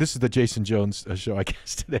 This is the Jason Jones show, I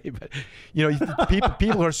guess, today. But you know,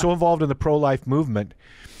 people are so involved in the pro-life movement.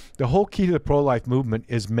 The whole key to the pro-life movement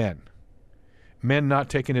is men not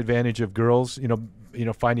taking advantage of girls, you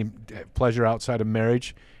know, finding pleasure outside of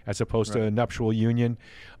marriage as opposed to a nuptial union.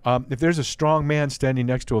 If there's a strong man standing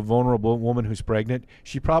next to a vulnerable woman who's pregnant,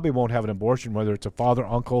 she probably won't have an abortion, whether it's a father,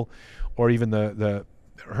 uncle, or even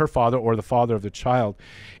her father or the father of the child.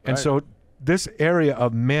 And so this area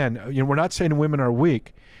of men, you know, we're not saying women are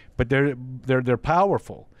weak, but they're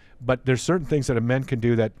powerful. But there's certain things that a man can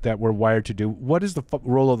do that we're wired to do. What is the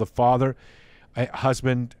role of the father,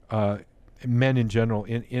 husband, men in general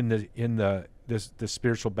in the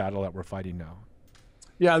spiritual battle that we're fighting now?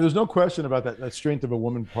 Yeah, there's no question about that strength of a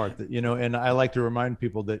woman part that, and I like to remind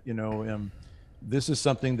people that, this is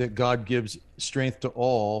something that God gives strength to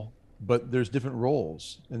all, but there's different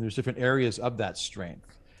roles and there's different areas of that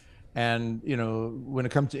strength. And, when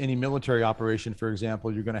it comes to any military operation, for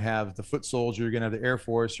example, you're going to have the foot soldier, you're going to have the Air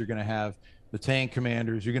Force, you're going to have the tank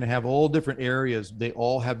commanders, you're going to have all different areas. They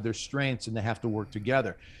all have their strengths and they have to work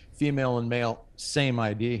together. Female and male, same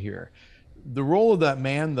idea here. The role of that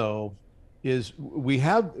man, though, is we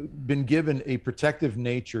have been given a protective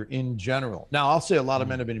nature in general. Now, I'll say a lot of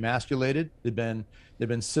men have been emasculated. They've been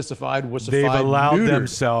sissified, wussified, they've allowed neutered.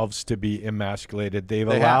 themselves to be emasculated. They've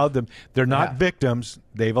allowed them. They're not victims.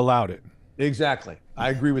 They've allowed it. Exactly. I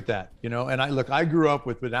agree with that. And I grew up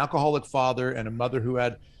with an alcoholic father and a mother who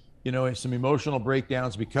had, some emotional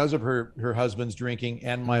breakdowns because of her husband's drinking.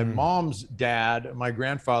 And my mom's dad, my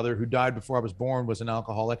grandfather, who died before I was born, was an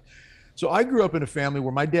alcoholic. So I grew up in a family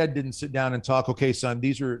where my dad didn't sit down and talk, okay, son,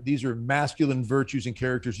 these are masculine virtues and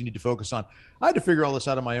characters you need to focus on. I had to figure all this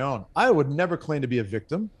out on my own. I would never claim to be a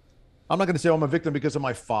victim. I'm not going to say I'm a victim because of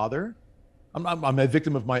my father. I'm a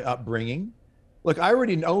victim of my upbringing. Look, I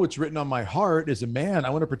already know it's written on my heart as a man. I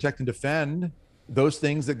want to protect and defend those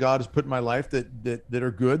things that God has put in my life that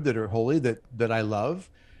are good, that are holy, that I love.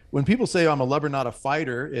 When people say I'm a lover, not a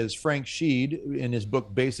fighter, as Frank Sheed in his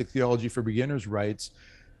book, Basic Theology for Beginners writes,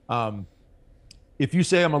 if you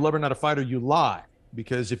say I'm a lover, not a fighter, you lie,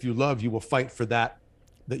 because if you love, you will fight for that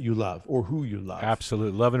you love or who you love.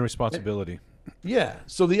 Absolutely. Love and responsibility. Yeah.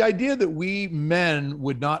 So the idea that we men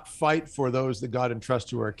would not fight for those that God entrusts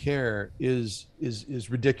to our care is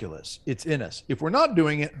ridiculous. It's in us. If we're not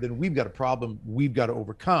doing it, then we've got a problem we've got to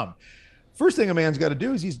overcome. First thing a man's got to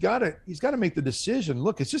do is he's got to make the decision.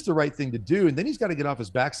 Look, it's just the right thing to do. And then he's got to get off his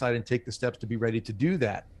backside and take the steps to be ready to do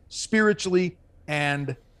that spiritually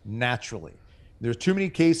and naturally. There's too many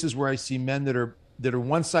cases where I see men that are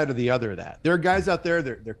one side or the other of that. There are guys out there,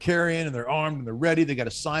 they're carrying and they're armed and they're ready. They got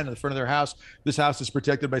a sign on the front of their house. This house is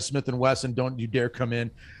protected by Smith & Wesson. Don't you dare come in.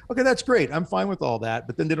 Okay, that's great. I'm fine with all that.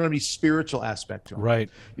 But then they don't have any spiritual aspect to them. Right.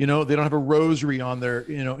 They don't have a rosary on their,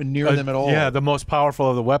 near them at all. Yeah, the most powerful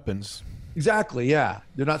of the weapons. Exactly. Yeah.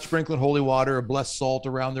 They're not sprinkling holy water or blessed salt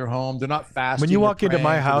around their home. They're not fasting. When you walk into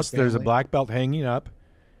my house, there's a black belt hanging up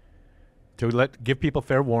to give people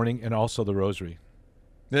fair warning, and also the rosary.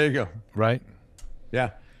 There you go. Right?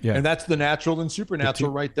 Yeah. Yeah. And that's the natural and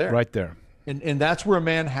supernatural right there. Right there. And that's where a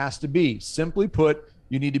man has to be. Simply put,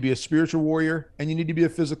 you need to be a spiritual warrior and you need to be a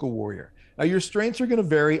physical warrior. Now, your strengths are going to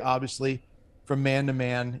vary, obviously, from man to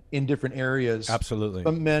man in different areas. Absolutely.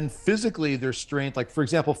 Some men, physically, their strength, like, for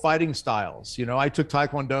example, fighting styles. I took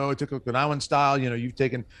Taekwondo, I took Okinawan style. You've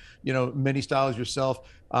taken, many styles yourself.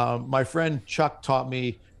 My friend Chuck taught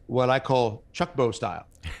me what I call Chuck Bow style,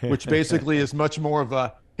 which basically is much more of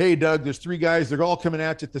a, hey, Doug, there's 3 guys. They're all coming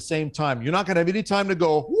at you at the same time. You're not going to have any time to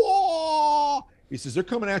go, whoa. He says, they're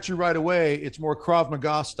coming at you right away. It's more Krav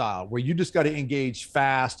Maga style, where you just got to engage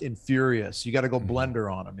fast and furious. You got to go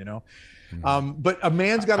blender on them, But a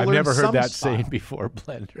man's got to learn. I've never heard some that style. saying before,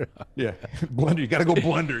 blender. Yeah, blender. You got to go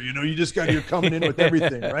blender. You're coming in with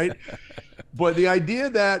everything, right? But the idea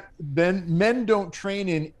that men don't train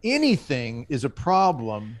in anything is a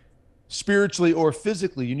problem. Spiritually or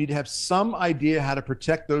physically, you need to have some idea how to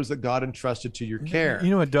protect those that God entrusted to your care. You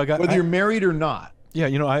know what, Doug? Whether you're married or not. Yeah,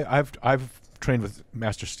 I've trained with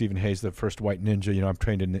Master Stephen Hayes, the first white ninja. I'm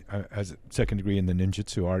trained in as a second degree in the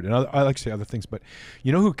ninjutsu art, and I like to say other things. But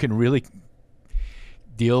who can really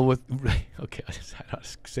deal with? Okay, I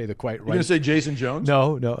don't say the quite right. You're gonna say Jason Jones?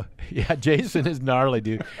 No. Yeah, Jason is gnarly,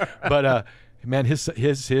 dude. But man, his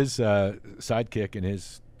sidekick and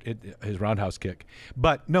his roundhouse kick.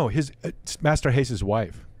 But no, his Master Hayes'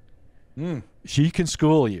 wife. She can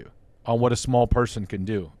school you on what a small person can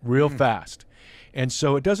do real fast. And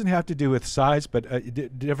so it doesn't have to do with size, but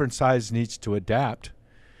different size needs to adapt.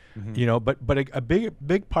 But a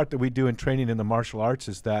big part that we do in training in the martial arts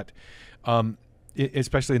is that,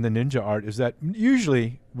 especially in the ninja art, is that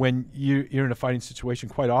usually when you're in a fighting situation,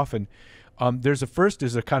 quite often, there's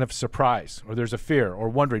a kind of surprise, or there's a fear, or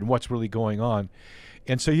wondering what's really going on.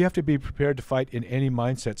 And so you have to be prepared to fight in any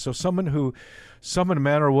mindset. So a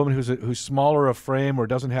man or a woman who's smaller of frame or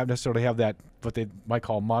doesn't necessarily have that, what they might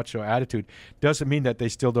call macho attitude, doesn't mean that they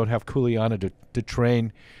still don't have kuleana to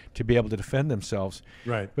train to be able to defend themselves.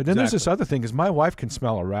 Right. But then there's this other thing, is my wife can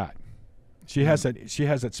smell a rat. She has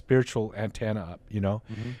that spiritual antenna up,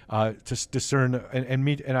 to discern,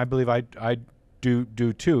 and I believe I do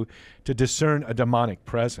too, to discern a demonic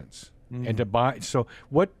presence. And to buy. So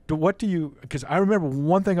what do you? Because I remember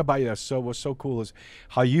one thing about you that was so cool is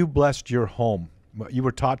how you blessed your home You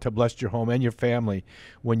were taught to bless your home and your family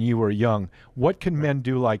when you were young. What can men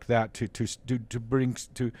do like that to bring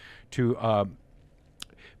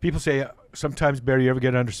people say sometimes, Barry, you ever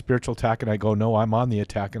get under spiritual attack? And I go, no, I'm on the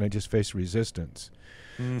attack and I just face resistance.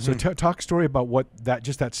 Mm-hmm. So talk a story about what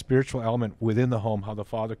that spiritual element within the home, how the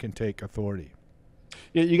father can take authority.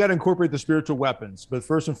 Yeah, you got to incorporate the spiritual weapons, but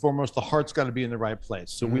first and foremost, the heart's got to be in the right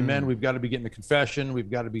place. So we've got to be getting the confession. We've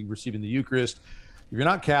got to be receiving the Eucharist. If you're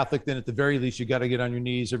not Catholic, then at the very least, you got to get on your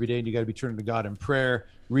knees every day and you got to be turning to God in prayer,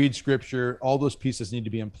 read scripture. All those pieces need to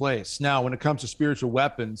be in place. Now, when it comes to spiritual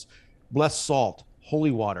weapons, blessed salt,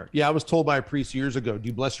 holy water. Yeah, I was told by a priest years ago, do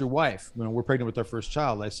you bless your wife? When we're pregnant with our first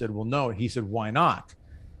child, I said, well, no. He said, why not?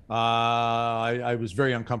 I was a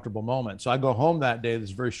very uncomfortable moment. So I go home that day. This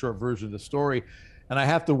is a very short version of the story. And I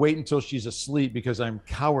have to wait until she's asleep because I'm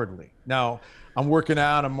cowardly. Now, I'm working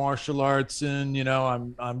out, I'm martial arts, and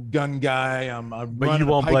I'm gun guy. I'm but you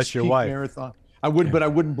won't bless your wife. Marathon. I would, but I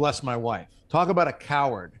wouldn't bless my wife. Talk about a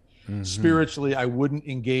coward. Mm-hmm. Spiritually, I wouldn't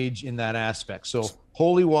engage in that aspect. So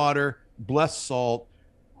holy water, blessed salt.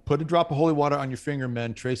 Put a drop of holy water on your finger,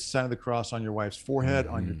 men. Trace the sign of the cross on your wife's forehead,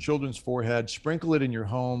 on your children's forehead. Sprinkle it in your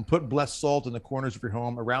home. Put blessed salt in the corners of your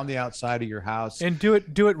home, around the outside of your house. And do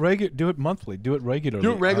it monthly. Do it regularly.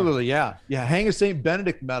 Do it regularly, yeah. Hang a St.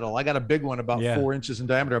 Benedict medal. I got a big one about 4 inches in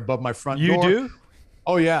diameter above my front door. You do?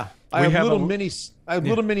 Oh yeah. I have little mini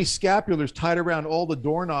scapulars tied around all the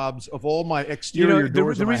doorknobs of all my exterior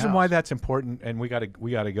doors. The reason why that's important, and we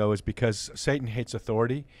gotta go, is because Satan hates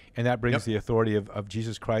authority, and that brings the authority of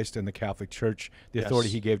Jesus Christ and the Catholic Church, the authority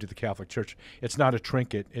he gave to the Catholic Church. It's not a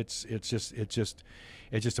trinket. It's just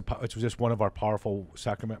one of our powerful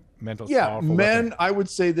sacramental. Yeah, men. Weapons. I would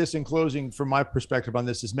say this in closing, from my perspective on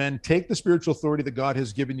this, is men, take the spiritual authority that God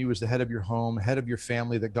has given you as the head of your home, head of your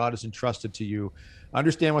family, that God has entrusted to you.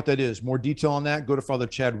 Understand what that is. More detail on that, go to Father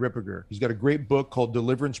Chad Ripperger. He's got a great book called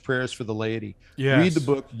Deliverance Prayers for the Laity. Yes. Read the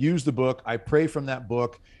book, use the book. I pray from that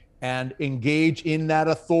book and engage in that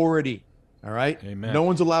authority. All right? Amen. No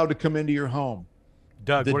one's allowed to come into your home.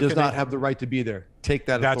 Doug, that does not have the right to be there. Take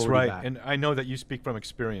that authority back. That's right. And I know that you speak from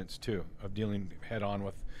experience too, of dealing head on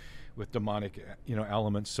with demonic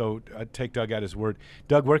elements. So take Doug at his word.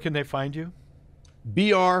 Doug, where can they find you?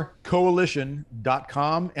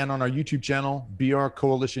 brcoalition.com and on our YouTube channel, BR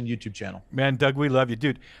Coalition YouTube channel. Man, Doug, we love you.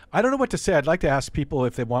 Dude, I don't know what to say. I'd like to ask people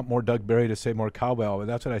if they want more Doug Barry to say more cowbell, but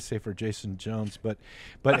that's what I say for Jason Jones. But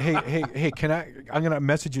hey, I'm going to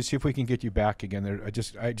message you, see if we can get you back again there. I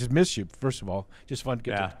just miss you, first of all. Just fun to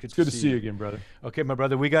get it's good to see you again, brother. Okay, my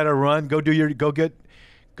brother, we got to run. Go do the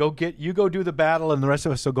battle, and the rest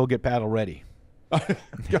of us will go get battle ready.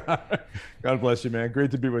 God bless you, man.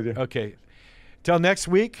 Great to be with you. Okay. Till next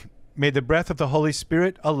week, may the breath of the Holy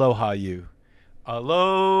Spirit aloha you.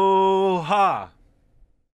 Aloha.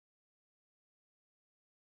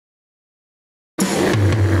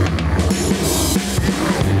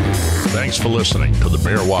 Thanks for listening to the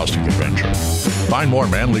Bear Woznick Adventure. Find more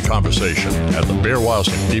manly conversation at the Bear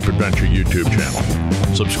Woznick Deep Adventure YouTube channel.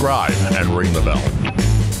 Subscribe and ring the bell.